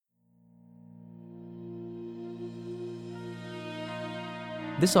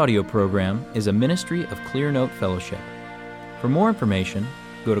This audio program is a ministry of Clear Note Fellowship. For more information,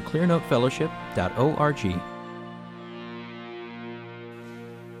 go to clearnotefellowship.org.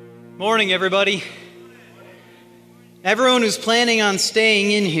 Morning, everybody. Everyone who's planning on staying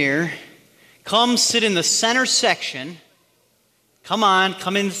in here, come sit in the center section. Come on,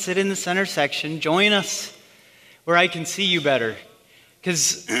 come in, sit in the center section. Join us where I can see you better.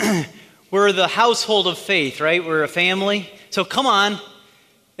 Because we're the household of faith, right? We're a family. So come on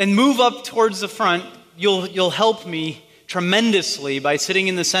and move up towards the front. You'll help me tremendously by sitting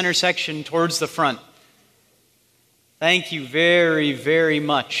in the center section towards the front. Thank you very, very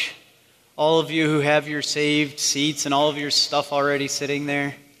much. All of you who have your saved seats and all of your stuff already sitting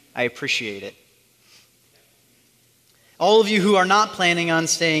there, I appreciate it. All of you who are not planning on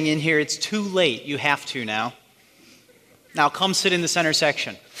staying in here, it's too late. You have to now. Now come sit in the center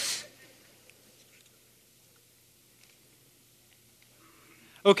section.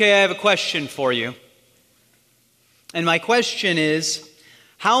 Okay, I have a question for you. And my question is,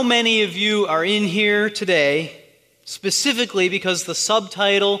 how many of you are in here today specifically because the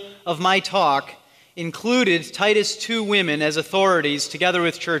subtitle of my talk included Titus 2 women as authorities together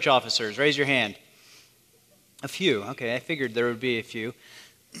with church officers? Raise your hand. A few. Okay, I figured there would be a few.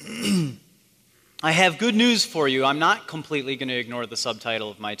 I have good news for you. I'm not completely going to ignore the subtitle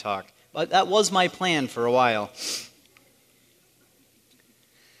of my talk, but that was my plan for a while.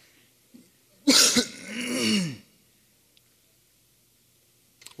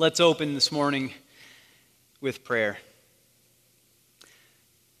 Let's open this morning with prayer.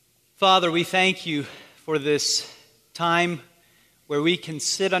 Father, we thank you for this time where we can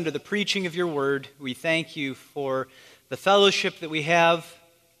sit under the preaching of your word. We thank you for the fellowship that we have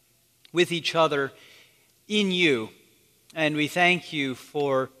with each other in you. And we thank you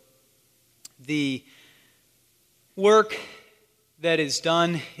for the work that is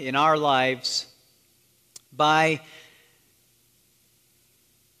done in our lives by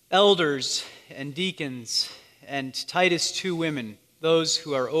elders and deacons and Titus 2 women, those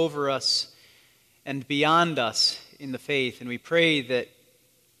who are over us and beyond us in the faith. And we pray that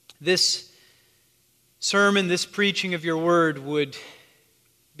this sermon, this preaching of your word would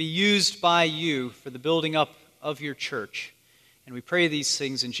be used by you for the building up of your church. And we pray these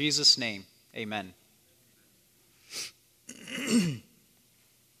things in Jesus' name. Amen.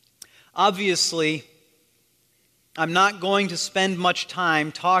 Obviously, I'm not going to spend much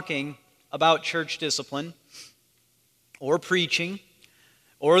time talking about church discipline or preaching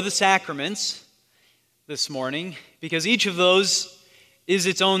or the sacraments this morning because each of those is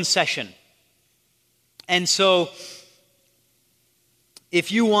its own session. And so, if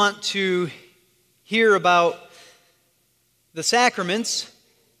you want to hear about the sacraments,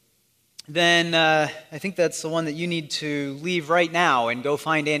 then I think that's the one that you need to leave right now and go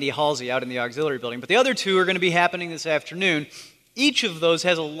find Andy Halsey out in the auxiliary building. But the other two are going to be happening this afternoon. Each of those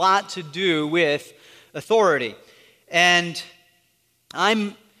has a lot to do with authority. And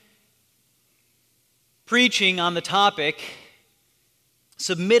I'm preaching on the topic,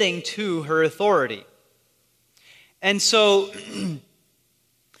 submitting to her authority. And so,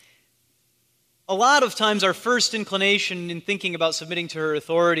 a lot of times our first inclination in thinking about submitting to her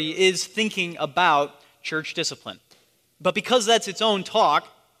authority is thinking about church discipline. But because that's its own talk,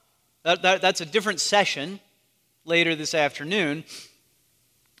 that's a different session later this afternoon,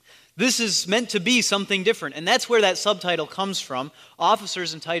 this is meant to be something different. And that's where that subtitle comes from,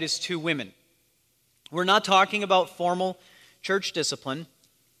 Officers in Titus 2 Women. We're not talking about formal church discipline,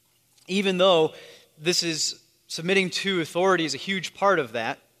 even though this is submitting to authority is a huge part of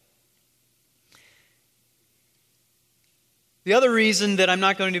that. The other reason that I'm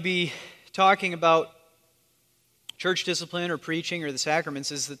not going to be talking about church discipline or preaching or the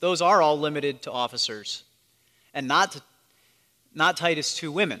sacraments is that those are all limited to officers and not Titus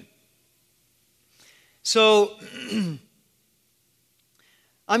 2 women. So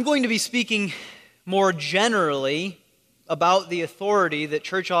I'm going to be speaking more generally about the authority that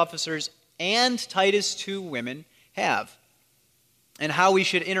church officers and Titus 2 women have and how we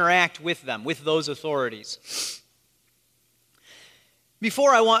should interact with them, with those authorities.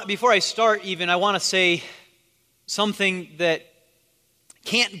 Before I start even, I want to say something that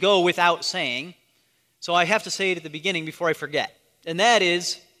can't go without saying, so I have to say it at the beginning before I forget. And that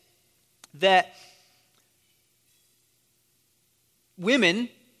is that women,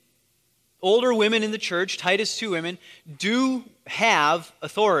 older women in the church, Titus 2 women, do have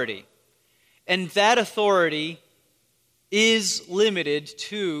authority. And that authority is limited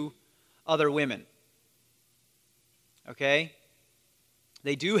to other women. Okay?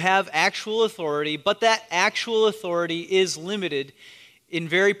 They do have actual authority, but that actual authority is limited in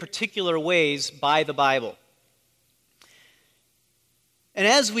very particular ways by the Bible. And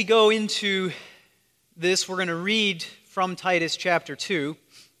as we go into this, we're going to read from Titus chapter 2.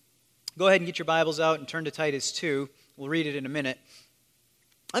 Go ahead and get your Bibles out and turn to Titus 2. We'll read it in a minute.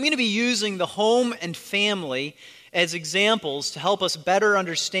 I'm going to be using the home and family as examples to help us better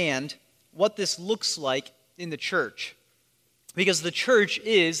understand what this looks like in the church. Because the church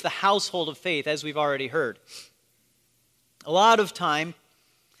is the household of faith, as we've already heard. A lot of time,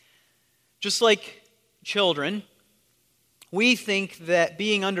 just like children, we think that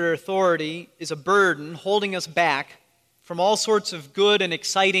being under authority is a burden holding us back from all sorts of good and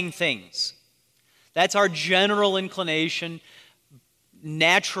exciting things. That's our general inclination,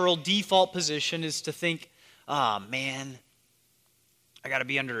 natural default position is to think, man, I got to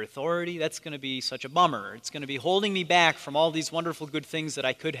be under authority. That's going to be such a bummer. It's going to be holding me back from all these wonderful good things that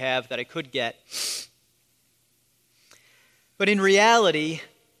I could have, that I could get. But in reality,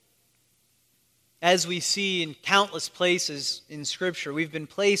 as we see in countless places in Scripture, we've been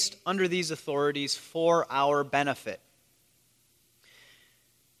placed under these authorities for our benefit.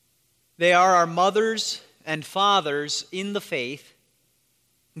 They are our mothers and fathers in the faith,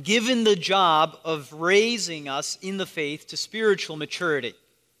 given the job of raising us in the faith to spiritual maturity.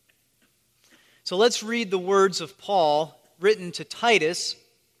 So let's read the words of Paul written to Titus,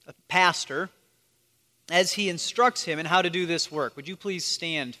 a pastor, as he instructs him in how to do this work. Would you please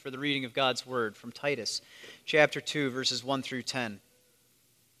stand for the reading of God's word from Titus chapter 2, verses 1 through 10.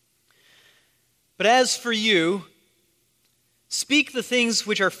 But as for you, speak the things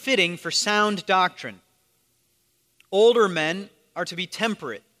which are fitting for sound doctrine. Older men are to be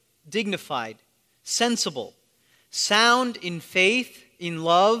temperate, dignified, sensible, sound in faith, in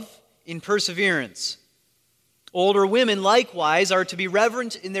love, in perseverance. Older women likewise are to be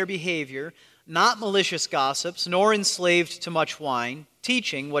reverent in their behavior, not malicious gossips, nor enslaved to much wine,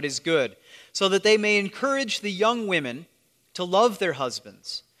 teaching what is good, so that they may encourage the young women to love their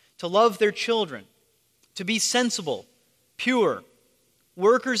husbands, to love their children, to be sensible, pure,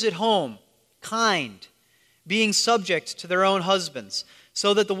 workers at home, kind, being subject to their own husbands,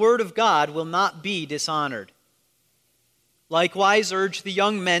 so that the word of God will not be dishonored. Likewise, urge the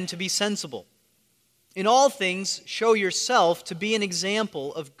young men to be sensible. In all things, show yourself to be an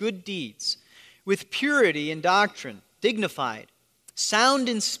example of good deeds, with purity in doctrine, dignified, sound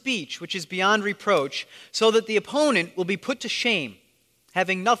in speech, which is beyond reproach, so that the opponent will be put to shame,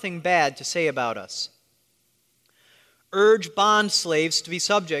 having nothing bad to say about us. Urge bondslaves to be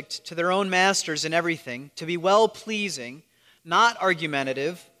subject to their own masters in everything, to be well-pleasing, not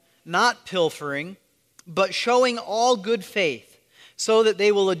argumentative, not pilfering, but showing all good faith, so that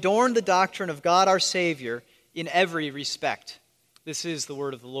they will adorn the doctrine of God our Savior in every respect. This is the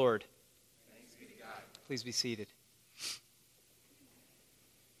word of the Lord. Thanks be to God. Please be seated.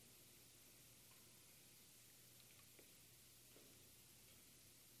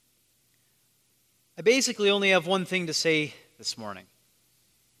 I basically only have one thing to say this morning.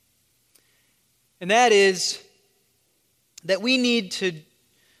 And that is that we need to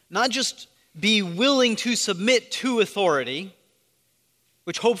not just be willing to submit to authority,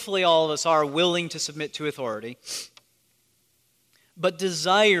 which hopefully all of us are willing to submit to authority, but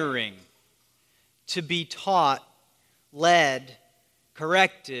desiring to be taught, led,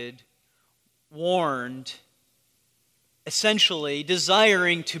 corrected, warned, essentially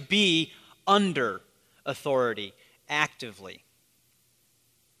desiring to be under authority actively.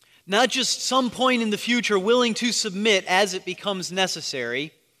 Not just some point in the future willing to submit as it becomes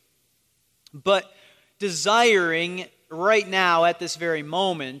necessary, but desiring right now at this very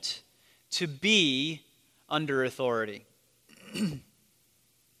moment to be under authority.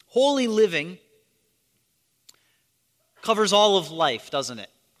 Holy living covers all of life, doesn't it?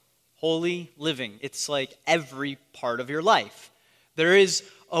 Holy living. It's like every part of your life. There is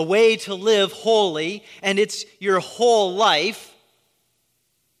a way to live holy, and it's your whole life.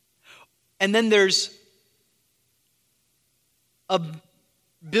 And then there's a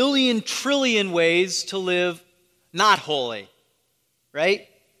billion trillion ways to live not holy, right?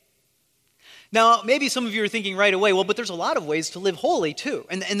 Now, maybe some of you are thinking right away, well, but there's a lot of ways to live holy too.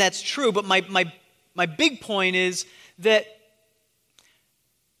 And that's true, but my big point is that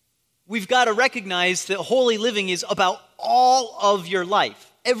we've got to recognize that holy living is about all of your life.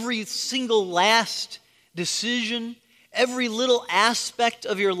 Every single last decision, every little aspect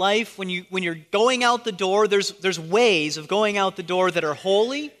of your life, when you're going out the door, there's ways of going out the door that are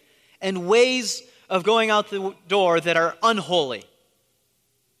holy and ways of going out the door that are unholy.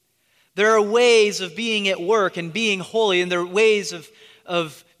 There are ways of being at work and being holy, and there are ways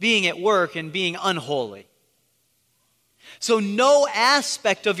of being at work and being unholy. So no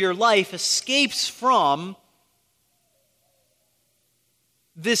aspect of your life escapes from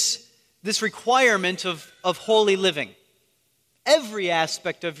this requirement of holy living. Every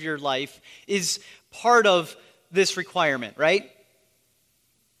aspect of your life is part of this requirement, right?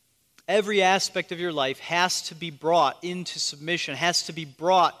 Every aspect of your life has to be brought into submission, has to be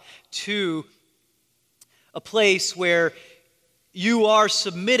brought to a place where you are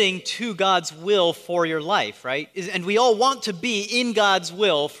submitting to God's will for your life, right? And we all want to be in God's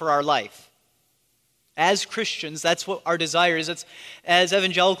will for our life. As Christians, that's what our desire is. As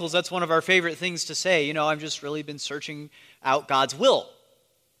evangelicals, that's one of our favorite things to say. I've just really been searching out God's will.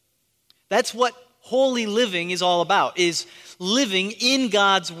 That's what holy living is all about, is living in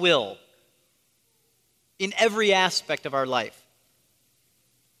God's will in every aspect of our life.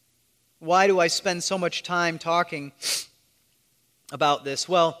 Why do I spend so much time talking about this?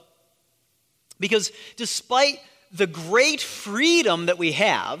 Well, because despite the great freedom that we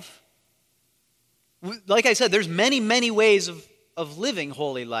have, like I said, there's many, many ways of living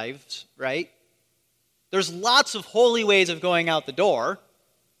holy lives, right? There's lots of holy ways of going out the door.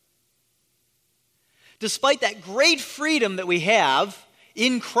 Despite that great freedom that we have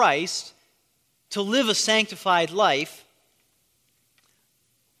in Christ to live a sanctified life,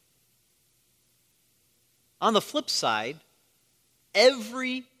 on the flip side,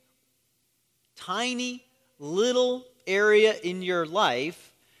 every tiny little area in your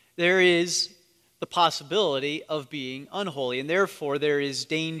life, there is the possibility of being unholy, and therefore there is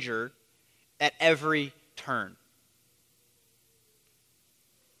danger at every turn.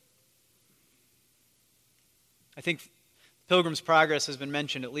 I think Pilgrim's Progress has been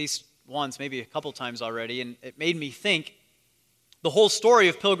mentioned at least once, maybe a couple times already, and it made me think the whole story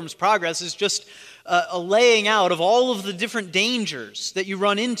of Pilgrim's Progress is just a laying out of all of the different dangers that you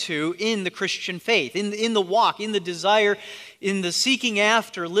run into in the Christian faith, in the walk, in the desire, in the seeking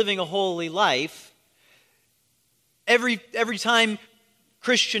after living a holy life. Every time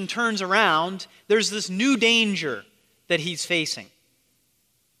Christian turns around, there's this new danger that he's facing.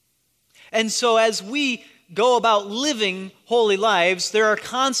 And so as we go about living holy lives, there are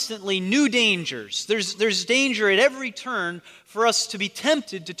constantly new dangers. There's danger at every turn for us to be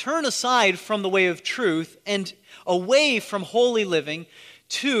tempted to turn aside from the way of truth and away from holy living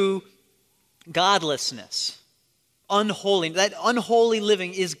to godlessness. Unholy. That unholy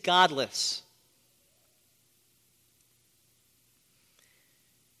living is godless.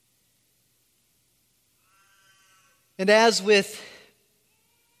 And as with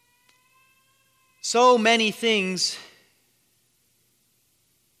so many things,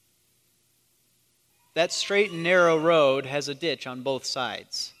 that straight and narrow road has a ditch on both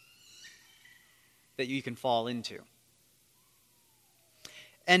sides that you can fall into.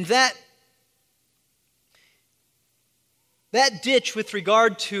 And that ditch with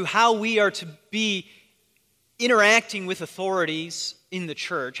regard to how we are to be interacting with authorities in the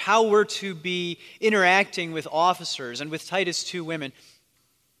church, how we're to be interacting with officers and with Titus 2 women,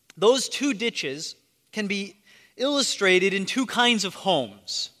 those two ditches can be illustrated in two kinds of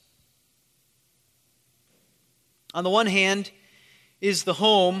homes. On the one hand is the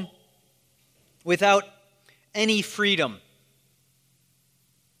home without any freedom.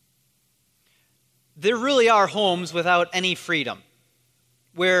 There really are homes without any freedom,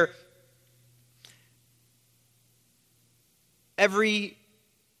 where every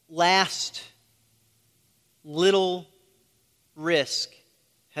last little risk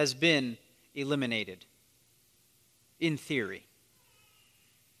has been eliminated, in theory.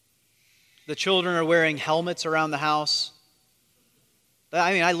 The children are wearing helmets around the house.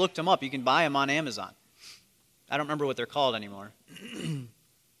 I looked them up. You can buy them on Amazon. I don't remember what they're called anymore.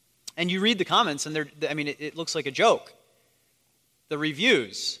 And you read the comments, and it looks like a joke. The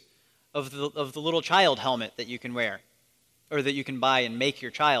reviews of the little child helmet that you can wear, or that you can buy and make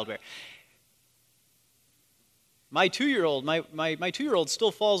your child wear. My 2-year-old, my 2-year-old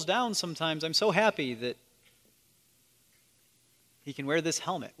still falls down sometimes. I'm so happy that he can wear this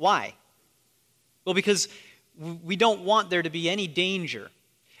helmet. Why? Well, because we don't want there to be any danger.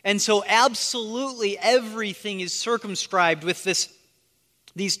 And so absolutely everything is circumscribed with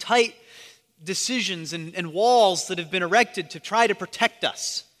these tight decisions and walls that have been erected to try to protect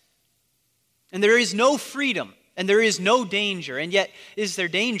us. And there is no freedom, and there is no danger. And yet, is there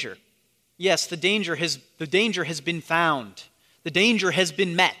danger? Yes, the danger has been found. The danger has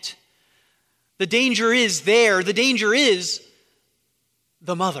been met. The danger is there. The danger is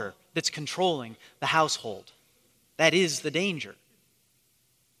the mother that's controlling the household. That is the danger.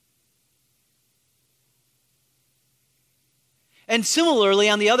 And similarly,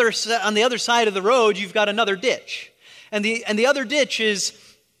 on the other side of the road, you've got another ditch. And the other ditch is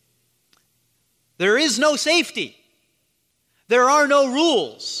there is no safety. There are no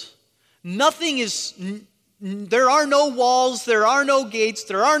rules. There are no walls, there are no gates,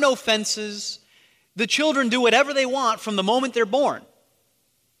 there are no fences. The children do whatever they want from the moment they're born.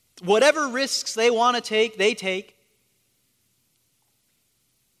 Whatever risks they want to take, they take.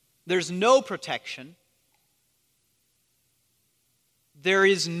 There's no protection. There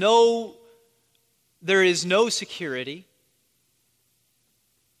is no security.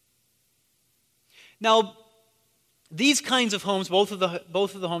 Now, these kinds of homes, both of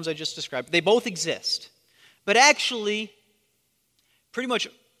the homes I just described, they both exist. But actually, pretty much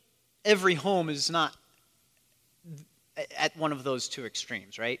every home is not at one of those two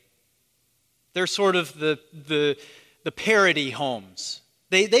extremes, right? They're sort of the parody homes.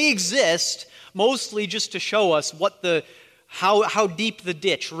 They exist mostly just to show us how deep the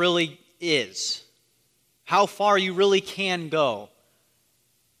ditch really is, how far you really can go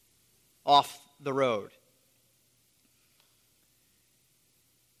off the road.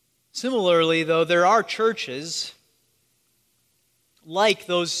 Similarly, though, there are churches like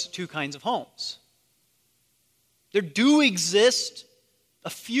those two kinds of homes. There do exist a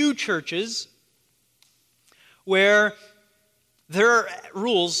few churches where there are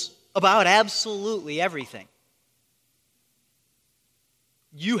rules about absolutely everything.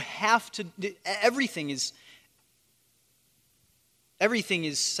 You have to, everything is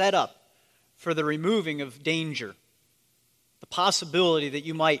set up for the removing of danger. The possibility that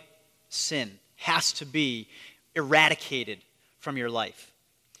you might sin has to be eradicated from your life.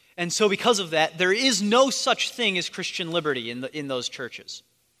 And so because of that, there is no such thing as Christian liberty in those churches.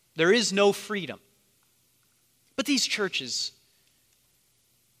 There is no freedom. But these churches,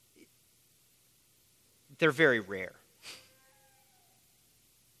 they're very rare.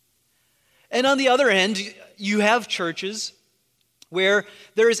 And on the other hand, you have churches where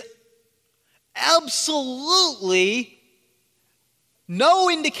there is absolutely no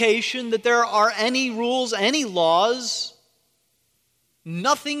indication that there are any rules, any laws,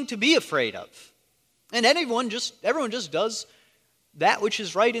 nothing to be afraid of. And everyone just does that which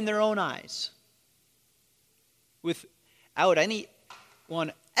is right in their own eyes, without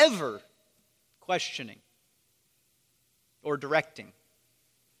anyone ever questioning or directing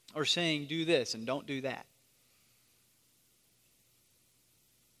or saying, do this and don't do that.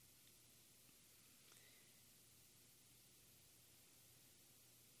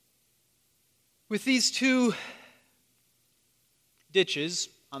 With these two ditches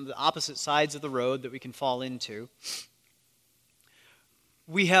on the opposite sides of the road that we can fall into,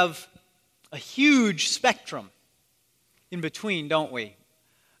 we have a huge spectrum in between, don't we,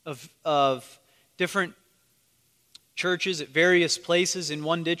 of different churches at various places in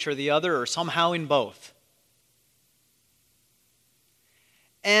one ditch or the other, or somehow in both.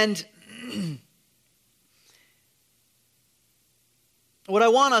 And what I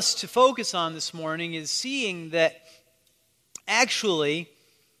want us to focus on this morning is seeing that actually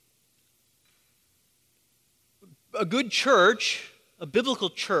a good church, a biblical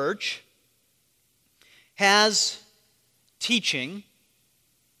church, has teaching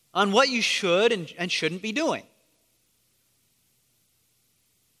on what you should and shouldn't be doing.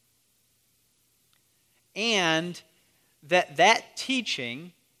 And that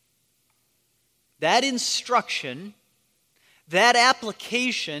teaching, that instruction, that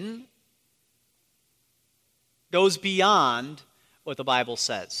application goes beyond what the Bible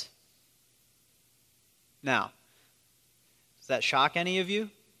says. Now, does that shock any of you? It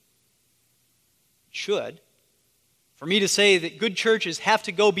should. For me to say that good churches have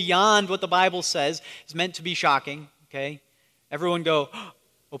to go beyond what the Bible says is meant to be shocking, okay? Everyone go, oh,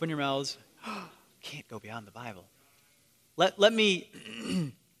 open your mouths. Oh, can't go beyond the Bible. Let me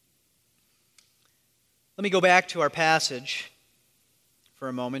go back to our passage for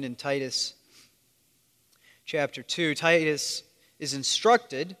a moment in Titus chapter 2. Titus is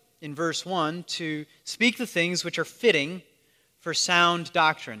instructed in verse 1 to speak the things which are fitting for sound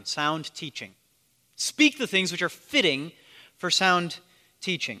doctrine, sound teaching. Speak the things which are fitting for sound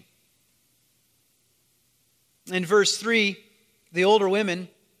teaching. In verse 3, the older women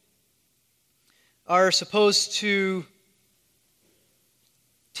are supposed to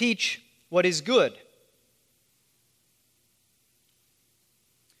teach what is good.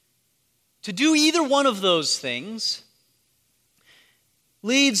 To do either one of those things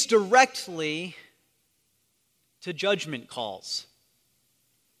leads directly to judgment calls.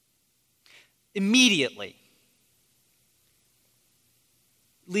 Immediately.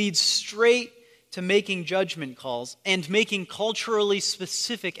 Leads straight to making judgment calls and making culturally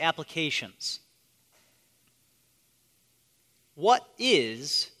specific applications. What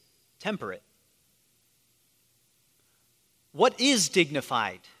is temperate? What is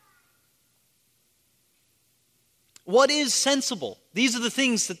dignified? What is sensible? These are the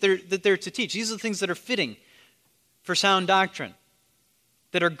things that they're to teach. These are the things that are fitting for sound doctrine,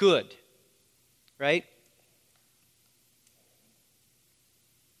 that are good, right?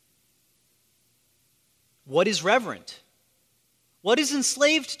 What is reverent? What is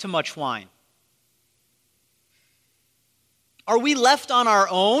enslaved to much wine? Are we left on our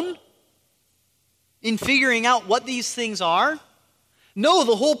own in figuring out what these things are? No,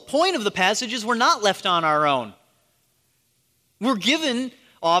 the whole point of the passage is we're not left on our own. We're given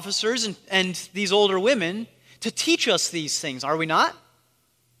officers and these older women to teach us these things, are we not?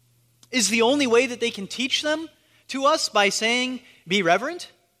 Is the only way that they can teach them to us by saying, be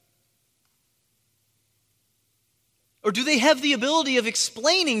reverent? Or do they have the ability of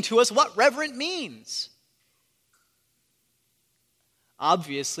explaining to us what reverent means?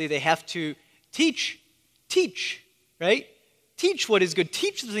 Obviously, they have to teach, right? Teach what is good.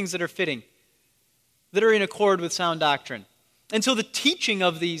 Teach the things that are fitting, that are in accord with sound doctrine. And so the teaching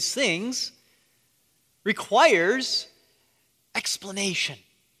of these things requires explanation.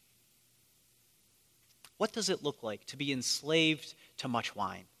 What does it look like to be enslaved to much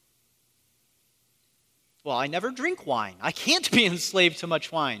wine? Well, I never drink wine. I can't be enslaved to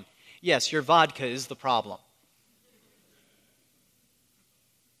much wine. Yes, your vodka is the problem.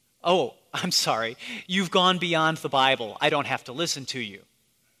 Oh, I'm sorry. You've gone beyond the Bible. I don't have to listen to you.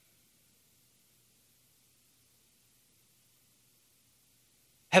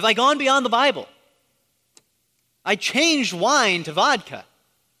 Have I gone beyond the Bible? I changed wine to vodka.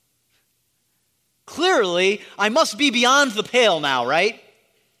 Clearly, I must be beyond the pale now, right?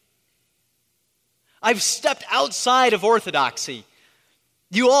 I've stepped outside of orthodoxy.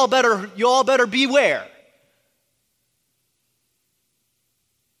 You all better beware.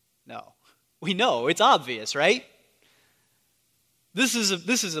 No. We know, it's obvious, right? This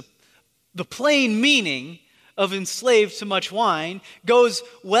is the plain meaning of enslaved to much wine goes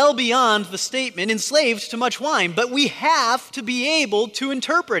well beyond the statement enslaved to much wine, but we have to be able to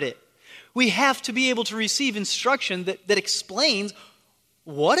interpret it. We have to be able to receive instruction that explains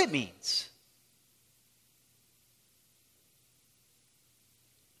what it means.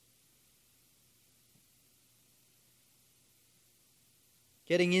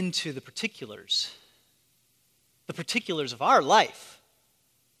 Getting into the particulars of our life.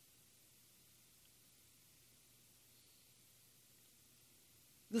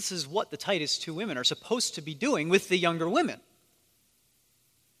 This is what the Titus 2 women are supposed to be doing with the younger women.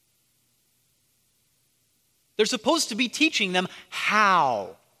 They're supposed to be teaching them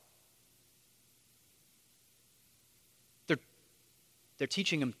how. They're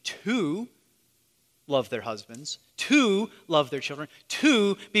teaching them to love their husbands, to love their children,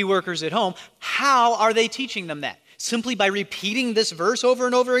 to be workers at home. How are they teaching them that? Simply by repeating this verse over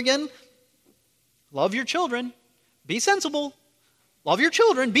and over again? Love your children, be sensible. Love your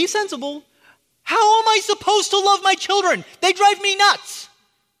children, be sensible. How am I supposed to love my children? They drive me nuts.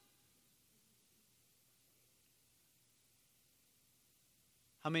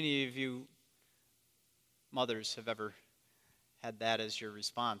 How many of you mothers have ever had that as your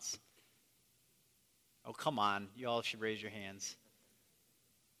response? Oh, come on. You all should raise your hands.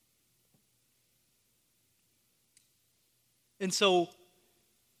 And so,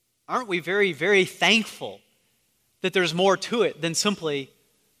 aren't we very, very thankful that there's more to it than simply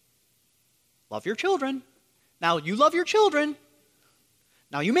love your children? Now, you love your children.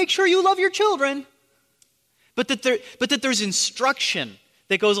 Now, you make sure you love your children. But that there's instruction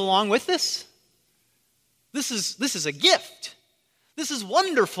that goes along with this. This is a gift. This is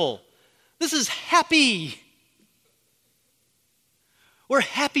wonderful. This is happy. We're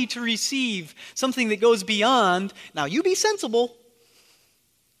happy to receive something that goes beyond, now you be sensible.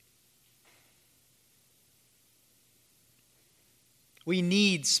 We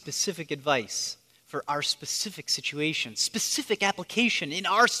need specific advice for our specific situation, specific application in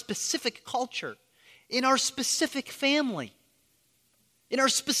our specific culture, in our specific family, in our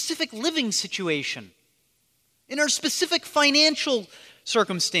specific living situation, in our specific financial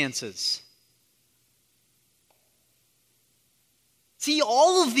circumstances. See,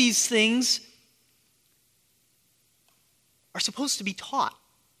 all of these things are supposed to be taught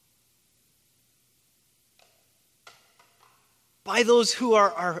by those who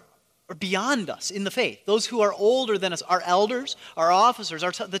are beyond us in the faith, those who are older than us, our elders, our officers,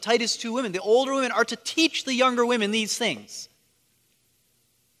 the Titus 2 women. The older women are to teach the younger women these things.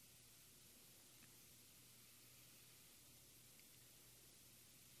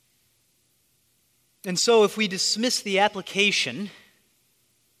 And so if we dismiss the application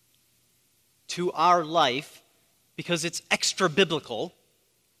to our life because it's extra biblical,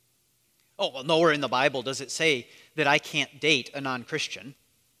 oh, well, nowhere in the Bible does it say that I can't date a non-Christian.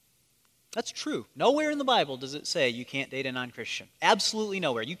 That's true. Nowhere in the Bible does it say you can't date a non-Christian. Absolutely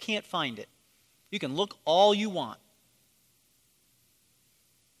nowhere. You can't find it. You can look all you want.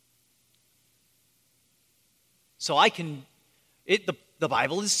 So the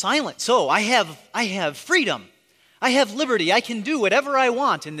Bible is silent. So I have freedom. I have liberty. I can do whatever I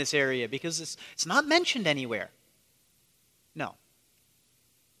want in this area because it's not mentioned anywhere. No.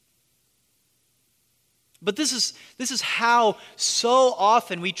 But this is how so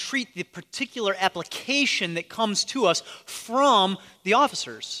often we treat the particular application that comes to us from the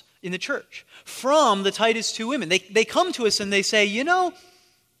officers in the church, from the Titus 2 women. They come to us and they say,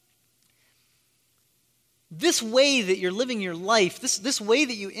 this way that you're living your life, this way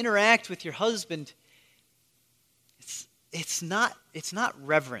that you interact with your husband, it's not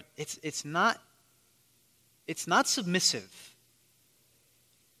reverent. It's not submissive.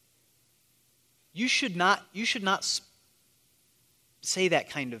 You should not say that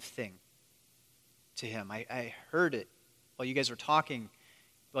kind of thing to him. I heard it while you guys were talking,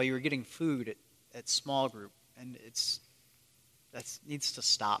 while you were getting food at small group, and that needs to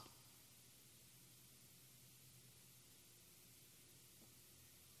stop.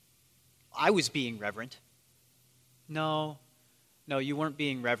 I was being reverent. No, you weren't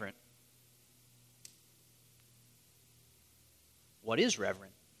being reverent. What is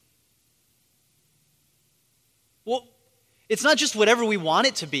reverent? Well, it's not just whatever we want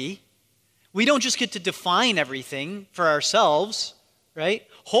it to be. We don't just get to define everything for ourselves, right?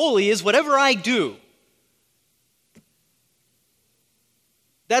 Holy is whatever I do.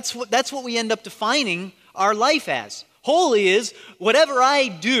 That's what we end up defining our life as. Holy is whatever I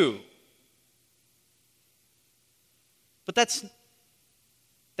do. But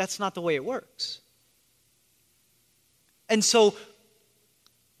that's not the way it works. And so,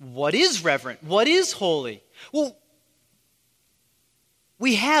 what is reverent? What is holy? Well,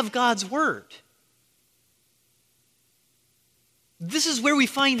 we have God's Word. This is where we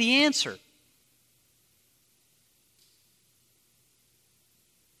find the answer.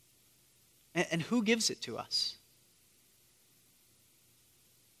 And who gives it to us?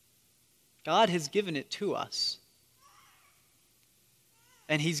 God has given it to us.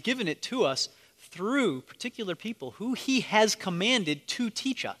 And He's given it to us through particular people who He has commanded to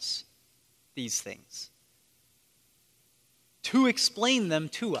teach us these things, to explain them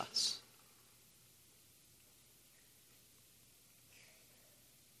to us.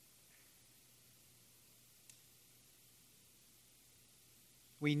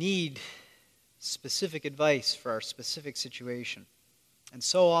 We need specific advice for our specific situation. And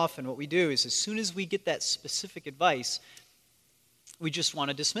so often what we do is as soon as we get that specific advice, we just want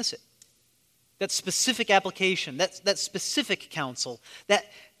to dismiss it. That specific application, that specific counsel, that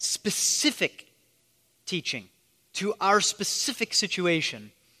specific teaching to our specific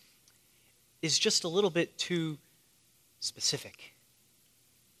situation is just a little bit too specific.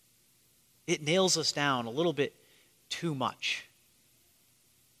 It nails us down a little bit too much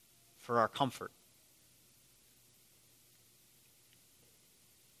for our comfort.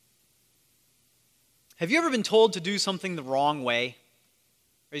 Have you ever been told to do something the wrong way?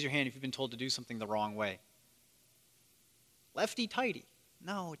 Raise your hand if you've been told to do something the wrong way. Lefty-tighty.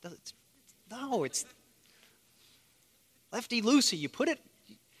 No, it doesn't. No, it's lefty-loosey. You put it,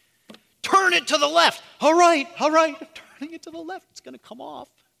 turn it to the left. All right, I'm turning it to the left. It's going to come off.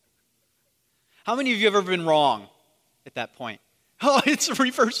 How many of you have ever been wrong at that point? Oh, it's a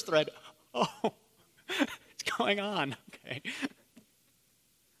reverse thread. Oh, it's going on. Okay.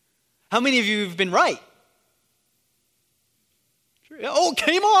 How many of you have been right? Oh,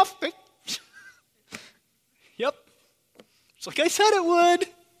 came off. Yep. It's like I said it would.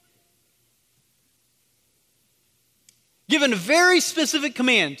 Given a very specific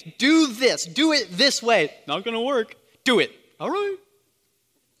command. Do this. Do it this way. Not going to work. Do it. All right.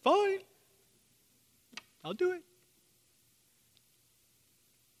 Fine. I'll do it.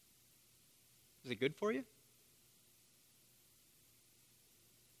 Is it good for you?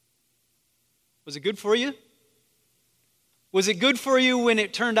 Was it good for you? Was it good for you when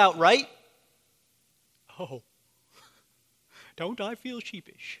it turned out right? Oh, don't I feel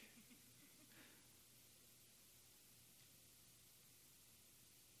sheepish?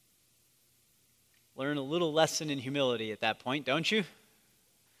 Learn a little lesson in humility at that point, don't you?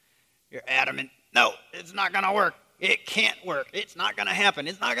 You're adamant. No, it's not going to work. It can't work. It's not going to happen.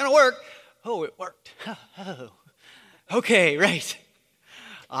 It's not going to work. Oh, it worked. Oh. Okay, right.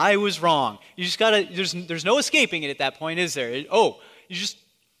 I was wrong. You just gotta, there's no escaping it at that point, is there?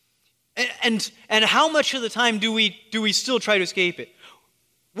 And how much of the time do we still try to escape it?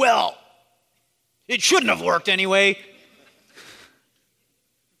 Well, it shouldn't have worked anyway.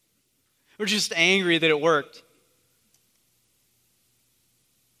 We're just angry that it worked.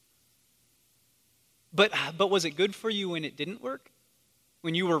 But was it good for you when it didn't work?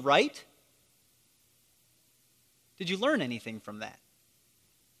 When you were right? Did you learn anything from that?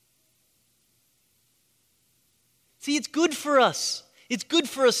 See, it's good for us. It's good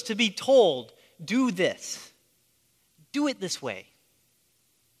for us to be told, do this. Do it this way.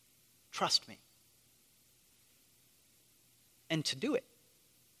 Trust me. And to do it.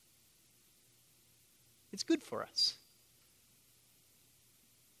 It's good for us.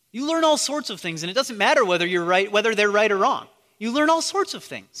 You learn all sorts of things, and it doesn't matter whether you're right, whether they're right or wrong. You learn all sorts of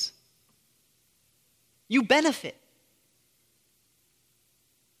things. You benefit.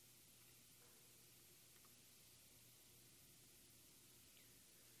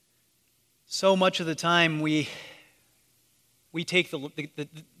 So much of the time we take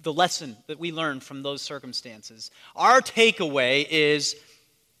the lesson that we learn from those circumstances. Our takeaway is,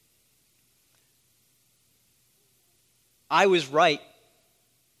 I was right.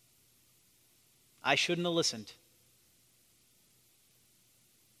 I shouldn't have listened.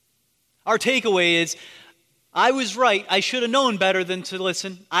 Our takeaway is, I was right. I should have known better than to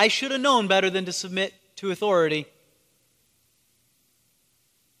listen. I should have known better than to submit to authority.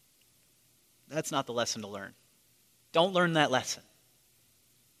 That's not the lesson to learn. Don't learn that lesson.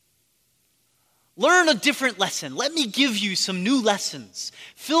 Learn a different lesson. Let me give you some new lessons.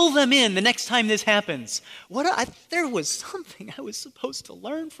 Fill them in the next time this happens. There was something I was supposed to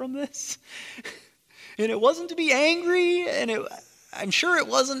learn from this. And it wasn't to be angry, and I'm sure it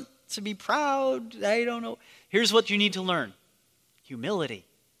wasn't to be proud. I don't know. Here's what you need to learn. Humility.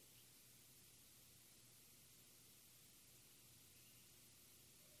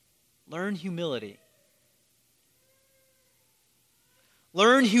 Learn humility.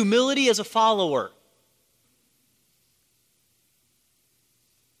 Learn humility as a follower.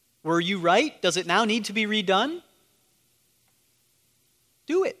 Were you right? Does it now need to be redone?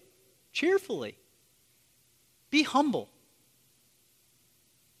 Do it cheerfully. Be humble.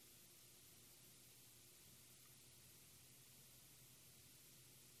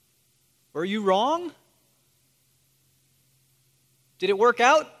 Were you wrong? Did it work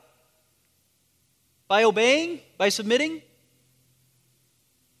out? By obeying? By submitting?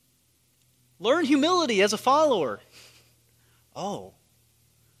 Learn humility as a follower. Oh,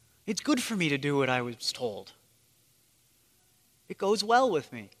 it's good for me to do what I was told. It goes well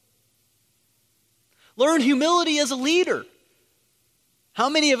with me. Learn humility as a leader. How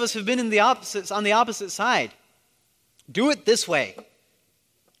many of us have been on the opposite side? Do it this way.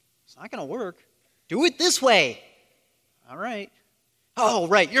 It's not going to work. Do it this way. All right. Oh,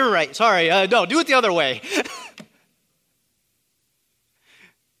 right, you're right. Sorry, no, do it the other way.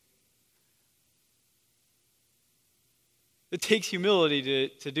 It takes humility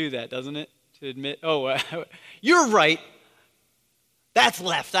to do that, doesn't it? To admit, you're right. That's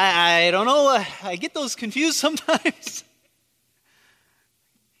left. I don't know. I get those confused sometimes.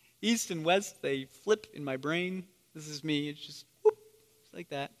 East and west, they flip in my brain. This is me. It's just whoop, just like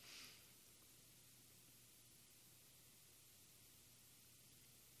that.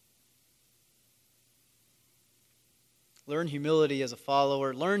 Learn humility as a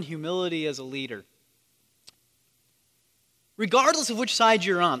follower. Learn humility as a leader. Regardless of which side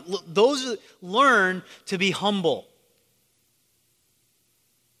you're on, learn to be humble.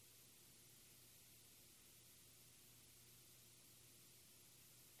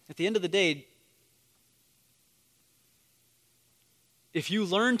 At the end of the day, if you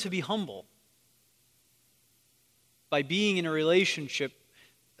learn to be humble by being in a relationship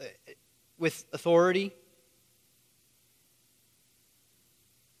with authority,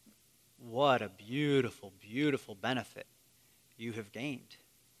 what a beautiful, beautiful benefit you have gained.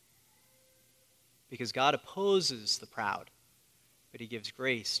 Because God opposes the proud, but He gives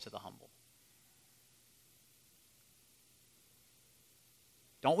grace to the humble.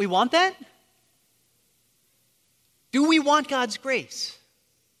 Don't we want that? Do we want God's grace?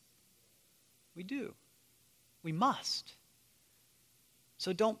 We do. We must.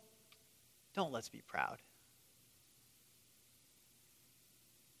 So don't let's be proud.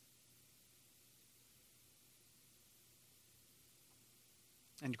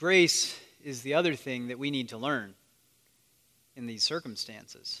 And grace is the other thing that we need to learn in these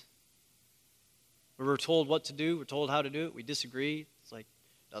circumstances. Where we're told what to do, we're told how to do it, we disagree. It's like,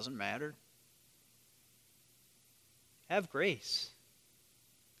 doesn't matter. Have grace.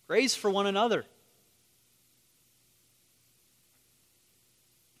 Grace for one another.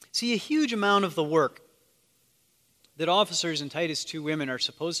 See, a huge amount of the work that officers in Titus 2 women are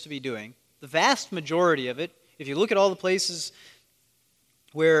supposed to be doing, the vast majority of it, if you look at all the places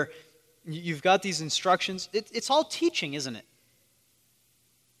where you've got these instructions, it's all teaching, isn't it?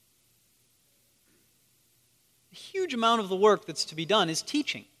 A huge amount of the work that's to be done is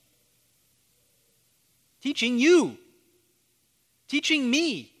teaching. Teaching you. Teaching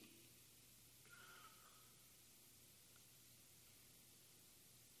me.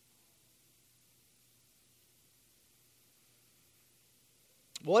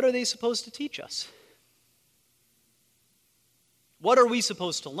 What are they supposed to teach us? What are we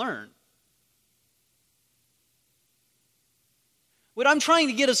supposed to learn? What I'm trying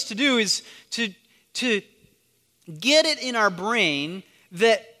to get us to do is to get it in our brain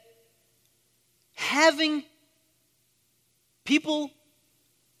that having people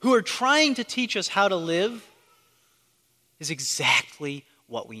who are trying to teach us how to live is exactly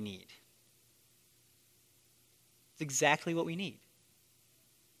what we need. It's exactly what we need.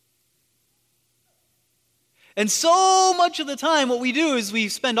 And so much of the time what we do is we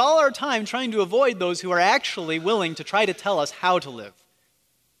spend all our time trying to avoid those who are actually willing to try to tell us how to live.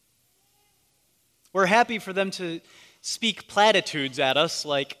 We're happy for them to speak platitudes at us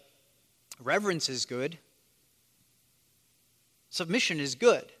like, reverence is good. Submission is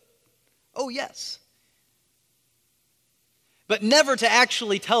good. Oh, yes. But never to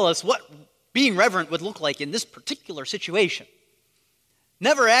actually tell us what being reverent would look like in this particular situation.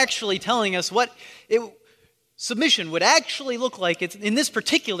 Never actually telling us what submission would actually look like in this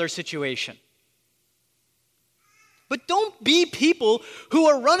particular situation. But don't be people who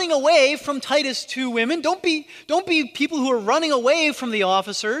are running away from Titus 2 women. Don't be people who are running away from the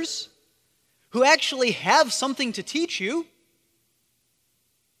officers who actually have something to teach you.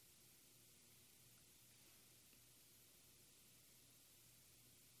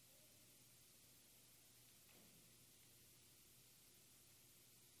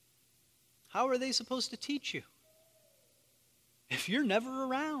 How are they supposed to teach you if you're never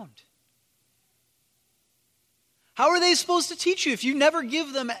around? How are they supposed to teach you if you never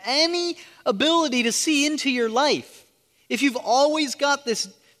give them any ability to see into your life? If you've always got this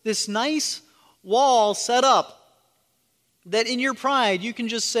nice wall set up that in your pride you can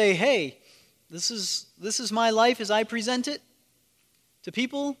just say, hey, this is my life as I present it to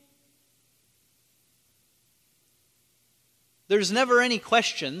people. There's never any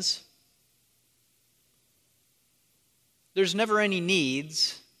questions. There's never any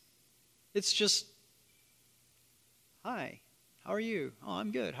needs. It's just, hi, how are you? Oh,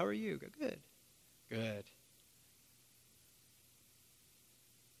 I'm good. How are you? Good. Good.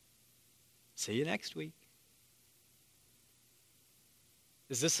 See you next week.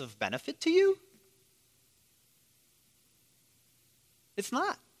 Is this of benefit to you? It's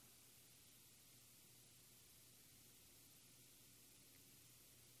not.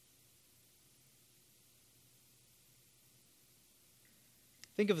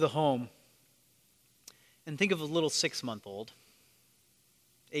 Think of the home, and think of a little 6-month-old,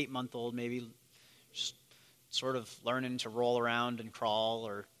 8-month-old maybe, just sort of learning to roll around and crawl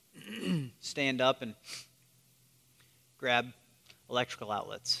or stand up and grab electrical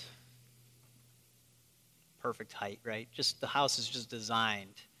outlets. Perfect height, right? Just the house is just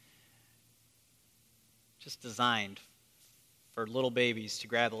designed for little babies to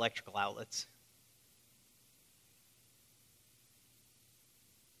grab electrical outlets.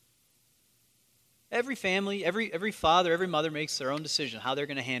 Every family, every father, every mother makes their own decision how they're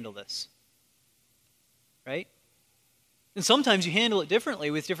going to handle this. Right? And sometimes you handle it differently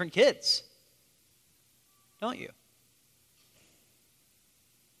with different kids. Don't you?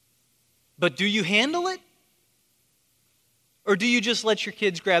 But do you handle it? Or do you just let your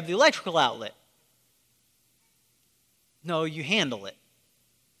kids grab the electrical outlet? No, you handle it.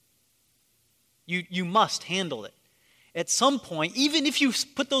 You must handle it. At some point, even if you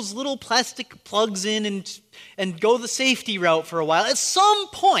put those little plastic plugs in and go the safety route for a while, at some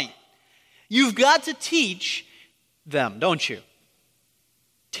point, you've got to teach them, don't you?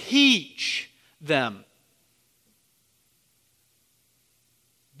 Teach them.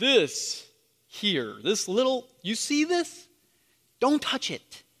 This here, this little, you see this? Don't touch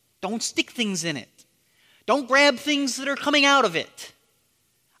it. Don't stick things in it. Don't grab things that are coming out of it.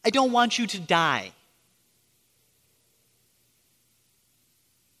 I don't want you to die.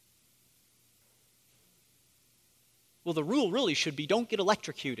 Well, the rule really should be don't get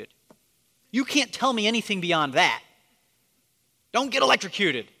electrocuted. You can't tell me anything beyond that. Don't get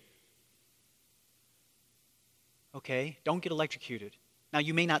electrocuted. Okay, don't get electrocuted. Now,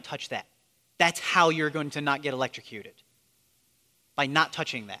 you may not touch that. That's how you're going to not get electrocuted, by not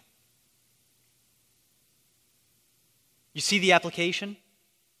touching that. You see the application?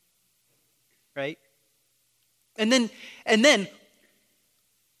 Right? And then,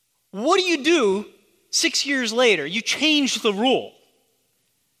 what do you do 6 years later? You change the rule.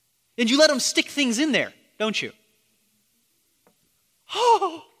 And you let them stick things in there, don't you?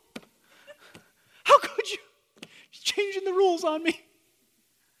 Oh, how could you? You're changing the rules on me.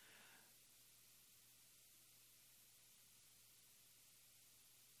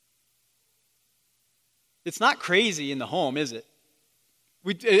 It's not crazy in the home, is it?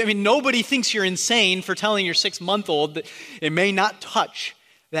 Nobody thinks you're insane for telling your 6-month-old that it may not touch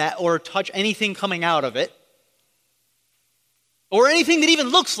that or touch anything coming out of it or anything that even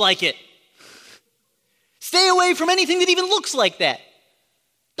looks like it. Stay away from anything that even looks like that.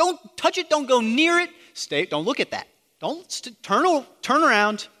 Don't touch it. Don't go near it. Don't look at that. Turn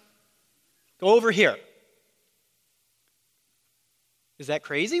around. Go over here. Is that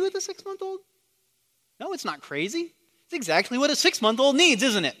crazy with a 6-month-old? No, it's not crazy. It's exactly what a 6-month-old needs,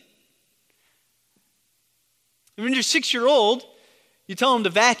 isn't it? When you're 6-year-old, you tell them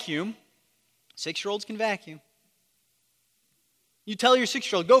to vacuum. 6-year-olds can vacuum. You tell your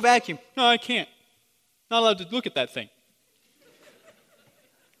 6-year-old, go vacuum. No, I can't. Not allowed to look at that thing.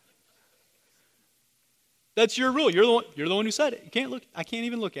 That's your rule. You're the one who said it. You can't look. I can't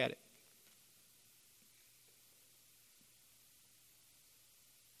even look at it.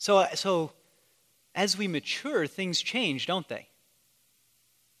 So as we mature, things change, don't they?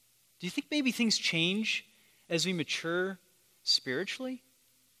 Do you think maybe things change as we mature spiritually?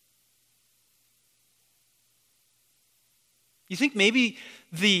 You think maybe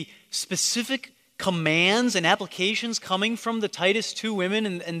the specific commands and applications coming from the Titus 2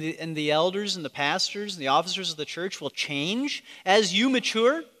 women and the elders and the pastors and the officers of the church will change as you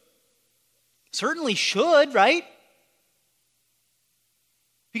mature? Certainly should, right?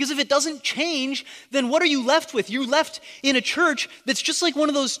 Because if it doesn't change, then what are you left with? You're left in a church that's just like one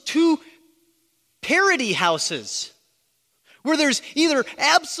of those 2 parody houses, where there's either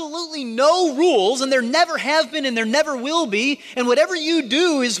absolutely no rules, and there never have been and there never will be, and whatever you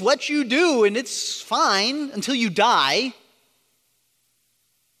do is what you do, and it's fine until you die,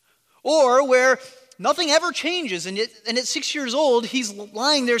 or where nothing ever changes, and at 6 years old, he's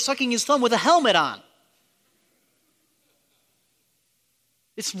lying there sucking his thumb with a helmet on.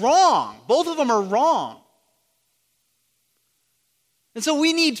 It's wrong. Both of them are wrong. And so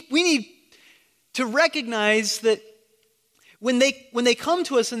we need to recognize that when they come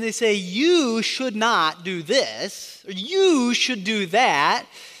to us and they say, you should not do this, or you should do that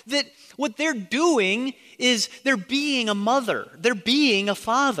what they're doing is they're being a mother. They're being a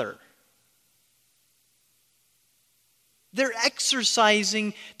father. They're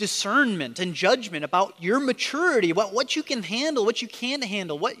exercising discernment and judgment about your maturity, about what you can handle, what you can't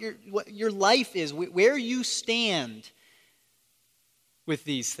handle, what your life is, where you stand with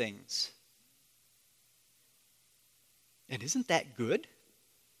these things. And isn't that good?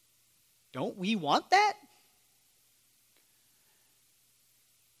 Don't we want that?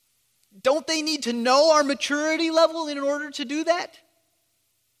 Don't they need to know our maturity level in order to do that?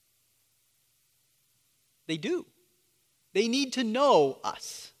 They do. They need to know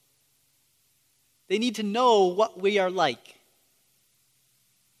us. They need to know what we are like,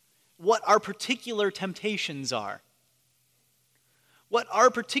 what our particular temptations are, what our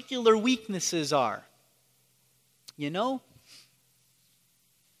particular weaknesses are. You know,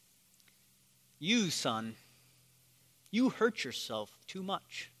 you, son, you hurt yourself too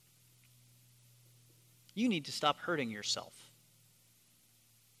much. You need to stop hurting yourself.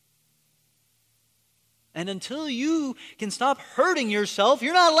 And until you can stop hurting yourself,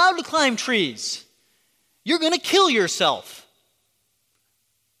 you're not allowed to climb trees. You're going to kill yourself.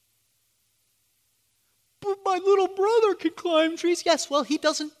 But my little brother can climb trees. Yes, well, he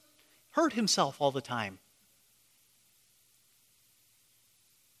doesn't hurt himself all the time.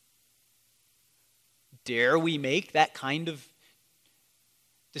 Dare we make that kind of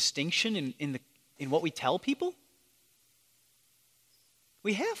distinction in what we tell people?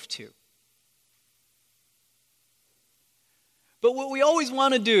 We have to. But what we always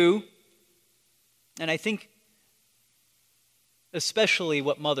want to do, and I think especially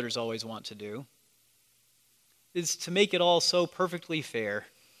what mothers always want to do, is to make it all so perfectly fair.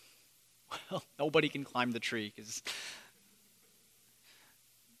 Well, nobody can climb the tree because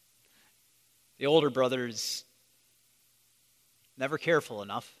the older brother is never careful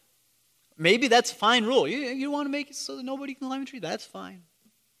enough. Maybe that's a fine rule. You want to make it so that nobody can climb a tree? That's fine.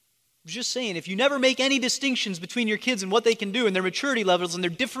 was just saying, if you never make any distinctions between your kids and what they can do and their maturity levels and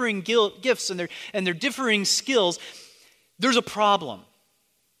their differing gifts and their differing skills, there's a problem.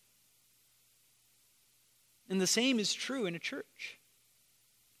 And the same is true in a church.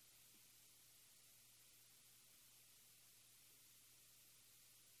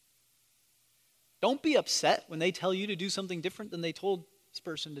 Don't be upset when they tell you to do something different than they told this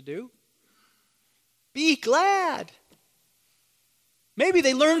person to do. Be glad. Maybe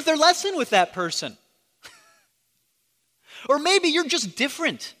they learned their lesson with that person. Or maybe you're just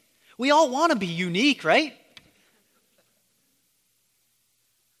different. We all want to be unique, right?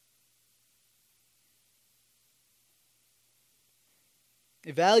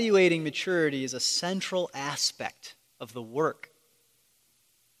 Evaluating maturity is a central aspect of the work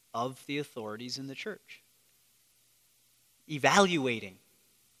of the authorities in the church. Evaluating,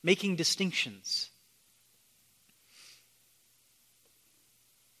 making distinctions.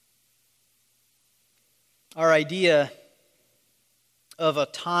 Our idea of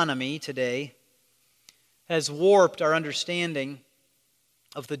autonomy today has warped our understanding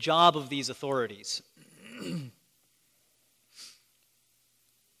of the job of these authorities.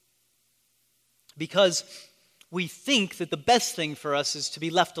 Because we think that the best thing for us is to be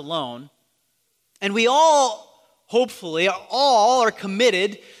left alone, and we all, hopefully, all are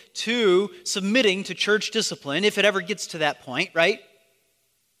committed to submitting to church discipline, if it ever gets to that point, right?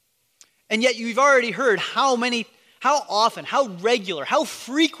 And yet you've already heard how often, how regular, how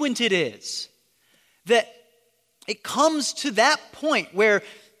frequent it is that it comes to that point where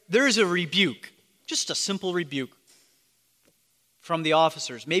there's a rebuke, just a simple rebuke from the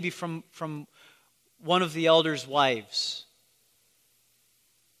officers, maybe from one of the elders' wives.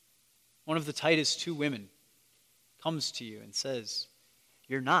 One of the Titus 2 women comes to you and says,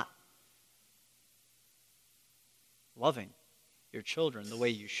 you're not loving your children the way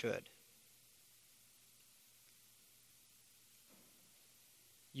you should.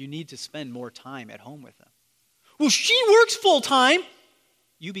 You need to spend more time at home with them. Well, she works full time.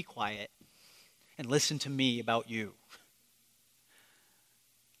 You be quiet and listen to me about you.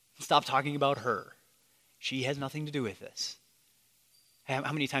 Stop talking about her. She has nothing to do with this.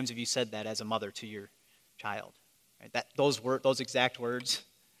 How many times have you said that as a mother to your child? Right? Those exact words,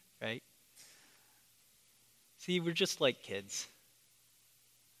 right? See, we're just like kids.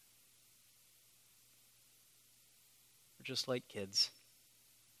 We're just like kids.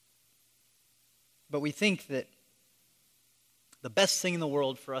 But we think that the best thing in the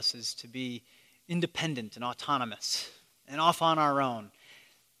world for us is to be independent and autonomous and off on our own.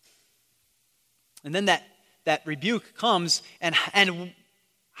 And then that rebuke comes, and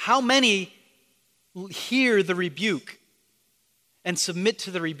how many hear the rebuke and submit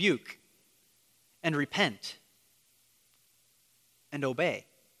to the rebuke and repent and obey?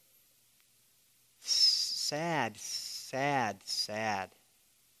 Sad, sad, sad.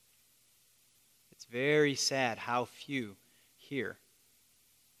 It's very sad how few hear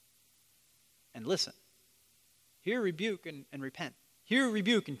and listen. Hear rebuke and repent. Hear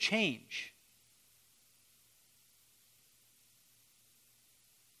rebuke and change.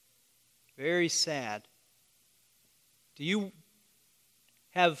 Very sad. Do you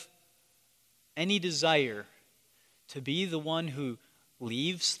have any desire to be the one who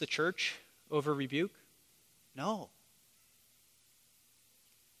leaves the church over rebuke? No.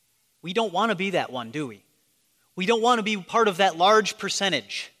 We don't want to be that one, do we? We don't want to be part of that large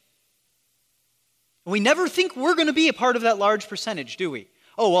percentage. We never think we're going to be a part of that large percentage, do we?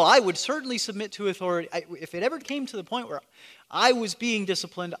 Oh, well, I would certainly submit to authority. If it ever came to the point where I was being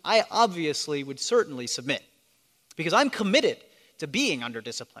disciplined, I obviously would certainly submit, because I'm committed to being under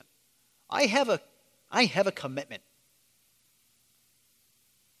discipline. I have a commitment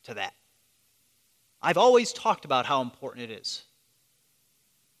to that. I've always talked about how important it is.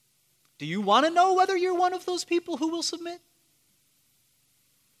 Do you want to know whether you're one of those people who will submit?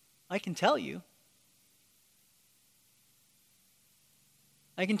 I can tell you.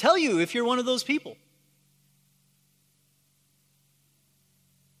 I can tell you if you're one of those people.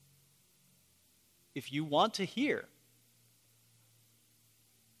 If you want to hear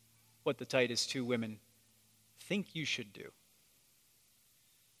what the Titus 2 women think you should do,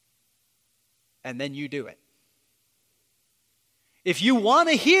 and then you do it. If you want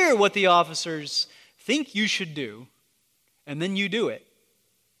to hear what the officers think you should do, and then you do it.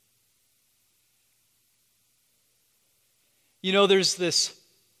 You know, there's this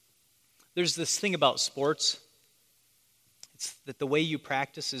thing about sports. It's that the way you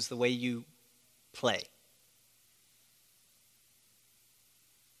practice is the way you play.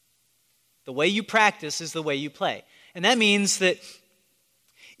 The way you practice is the way you play. And that means that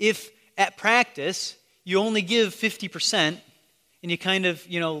If at practice you only give 50% and you kind of,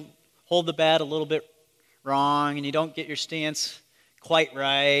 hold the bat a little bit wrong and you don't get your stance quite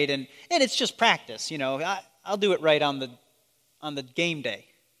right, and it's just practice, I'll do it right on the game day.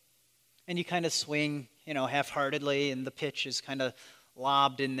 And you kind of swing, half-heartedly, and the pitch is kind of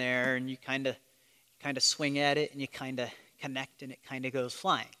lobbed in there, and you kind of swing at it, and you kind of connect, and it kind of goes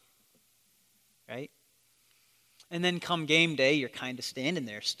flying, right? And then come game day, you're kind of standing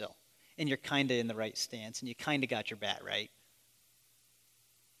there still, and you're kind of in the right stance, and you kind of got your bat right.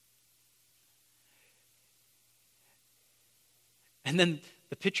 And then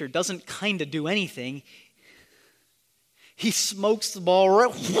the pitcher doesn't kind of do anything. He smokes the ball right.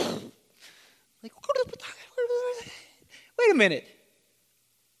 Like, wait a minute.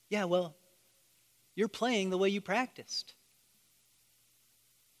 Yeah, well, you're playing the way you practiced.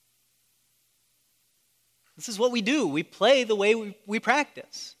 This is what we do. We play the way we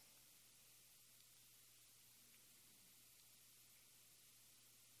practice.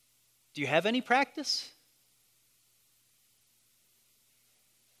 Do you have any practice?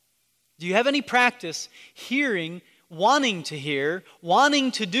 Do you have any practice hearing, wanting to hear,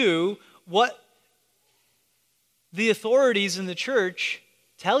 wanting to do what the authorities in the church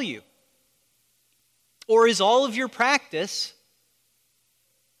tell you? Or is all of your practice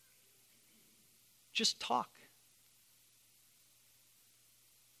just talk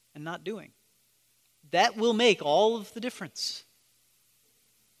and not doing? That will make all of the difference.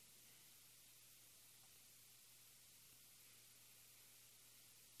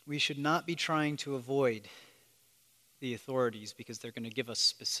 We should not be trying to avoid the authorities because they're going to give us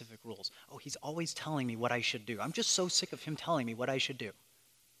specific rules. Oh, he's always telling me what I should do. I'm just so sick of him telling me what I should do.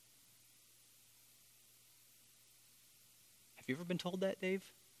 Have you ever been told that, Dave?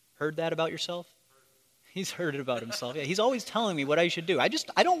 Heard that about yourself? He's heard it about himself. Yeah, he's always telling me what I should do. I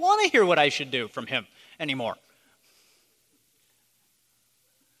don't want to hear what I should do from him anymore.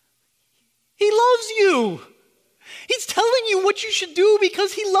 He loves you. He's telling you what you should do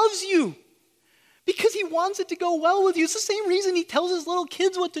because he loves you. Because he wants it to go well with you. It's the same reason he tells his little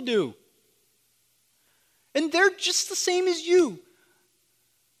kids what to do. And they're just the same as you.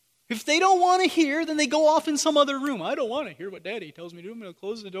 If they don't want to hear, then they go off in some other room. I don't want to hear what Daddy tells me to do. I'm going to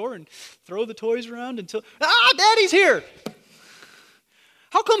close the door and throw the toys around until, Daddy's here.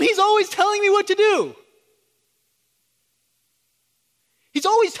 How come he's always telling me what to do? He's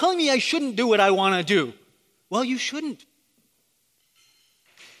always telling me I shouldn't do what I want to do. Well, you shouldn't.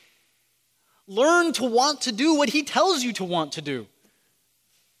 Learn to want to do what he tells you to want to do.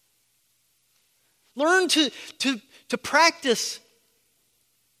 Learn to practice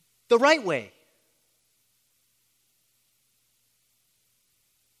the right way.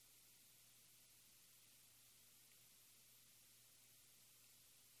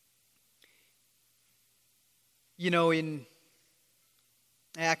 In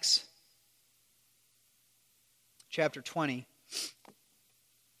Acts chapter 20,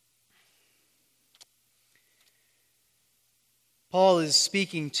 Paul is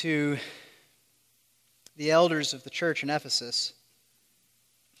speaking to the elders of the church in Ephesus.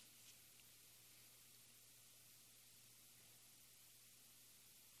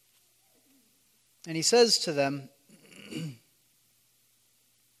 And he says to them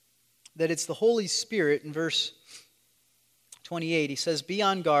that it's the Holy Spirit. In verse 28, he says, "Be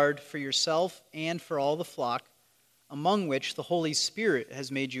on guard for yourself and for all the flock, among which the Holy Spirit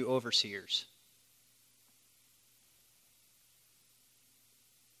has made you overseers."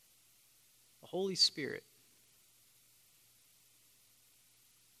 The Holy Spirit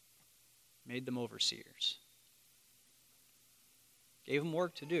made them overseers. Gave them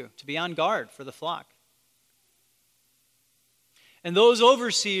work to do, to be on guard for the flock. And those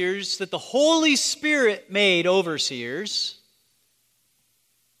overseers that the Holy Spirit made overseers,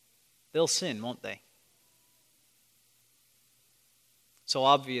 they'll sin, won't they? So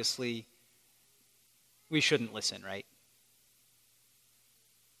obviously, we shouldn't listen, right?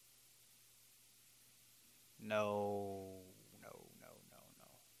 No.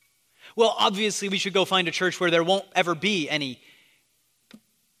 Well, obviously, we should go find a church where there won't ever be any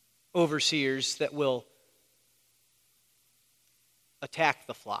overseers that will attack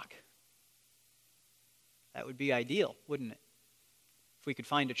the flock. That would be ideal, wouldn't it? If we could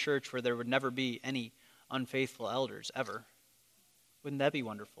find a church where there would never be any unfaithful elders, ever. Wouldn't that be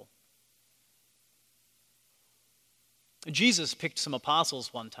wonderful? Jesus picked some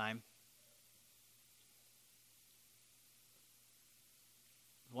apostles one time.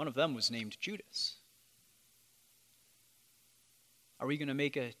 One of them was named Judas. Are we going to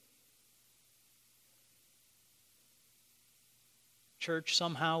make a church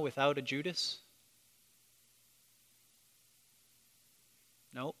somehow without a Judas?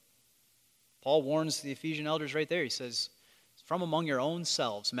 No. Paul warns the Ephesian elders right there. He says, from among your own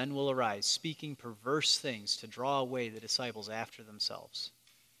selves men will arise, speaking perverse things to draw away the disciples after themselves.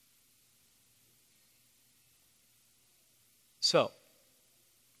 So,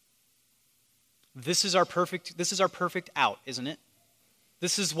 this is our perfect out, isn't it?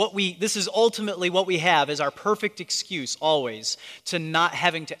 This is ultimately what we have as our perfect excuse always to not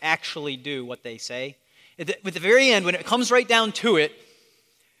having to actually do what they say. At the very end, when it comes right down to it,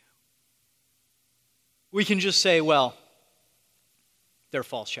 we can just say, well, they're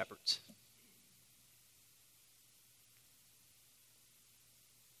false shepherds.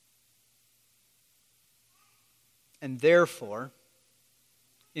 And therefore,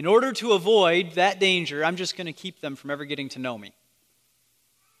 in order to avoid that danger, I'm just going to keep them from ever getting to know me.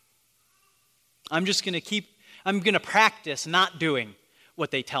 I'm going to practice not doing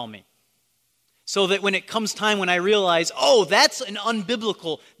what they tell me. So that when it comes time when I realize, oh, that's an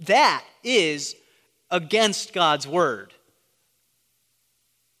unbiblical, that is against God's word,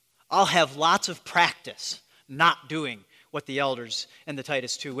 I'll have lots of practice not doing what the elders and the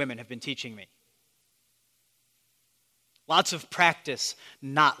Titus 2 women have been teaching me. Lots of practice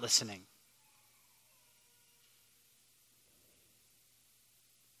not listening.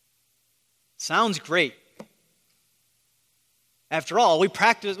 Sounds great. After all, we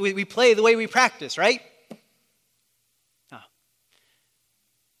play the way we practice, right?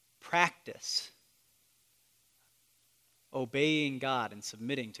 Practice obeying God and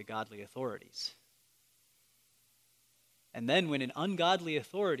submitting to godly authorities. And then when an ungodly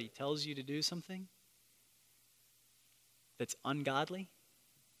authority tells you to do something that's ungodly,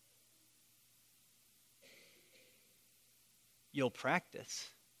 you'll practice.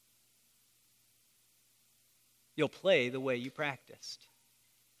 You'll play the way you practiced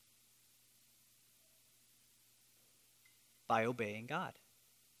by obeying God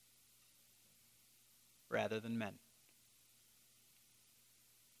rather than men.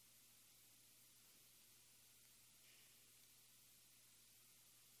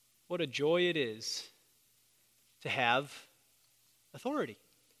 What a joy it is to have authority.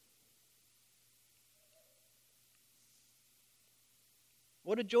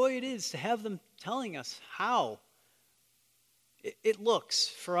 What a joy it is to have them telling us how it looks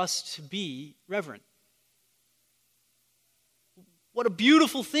for us to be reverent. What a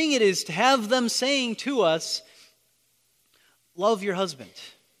beautiful thing it is to have them saying to us, love your husband,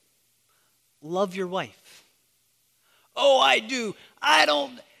 love your wife. Oh, I do.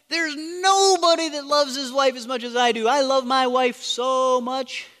 There's nobody that loves his wife as much as I do. I love my wife so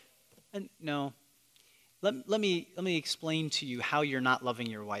much. And no. Let me explain to you how you're not loving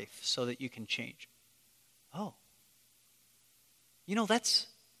your wife so that you can change. Oh.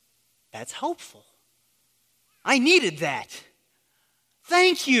 That's helpful. I needed that.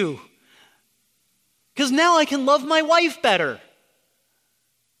 Thank you. Because now I can love my wife better.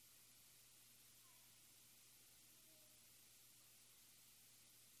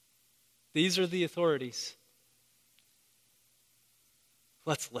 These are the authorities.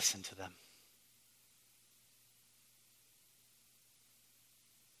 Let's listen to them.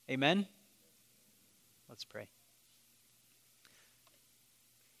 Amen? Let's pray.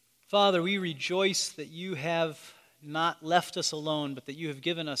 Father, we rejoice that you have not left us alone, but that you have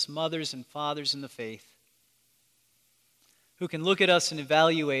given us mothers and fathers in the faith who can look at us and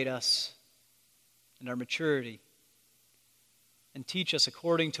evaluate us and our maturity and teach us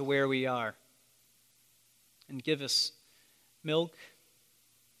according to where we are, and give us milk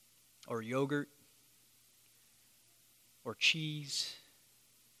or yogurt or cheese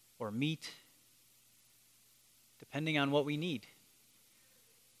or meat, depending on what we need.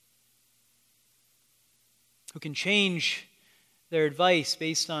 Who can change their advice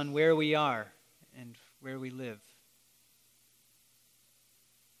based on where we are and where we live.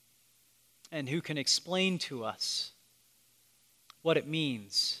 And who can explain to us what it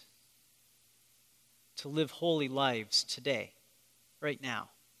means to live holy lives today, right now.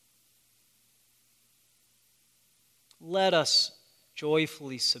 Let us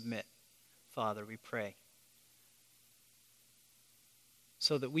joyfully submit, Father, we pray,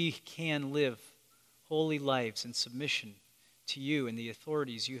 so that we can live holy lives in submission to you and the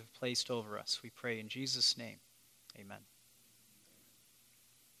authorities you have placed over us. We pray in Jesus' name. Amen.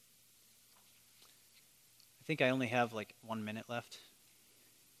 I think I only have 1 minute left.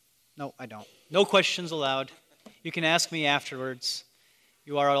 No, I don't. No questions allowed. You can ask me afterwards.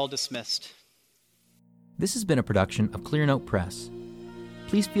 You are all dismissed. This has been a production of Clear Note Press.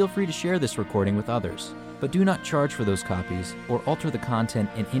 Please feel free to share this recording with others. but do not charge for those copies or alter the content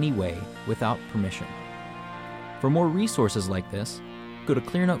in any way without permission. For more resources like this, go to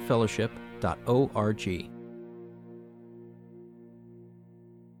clearnotefellowship.org.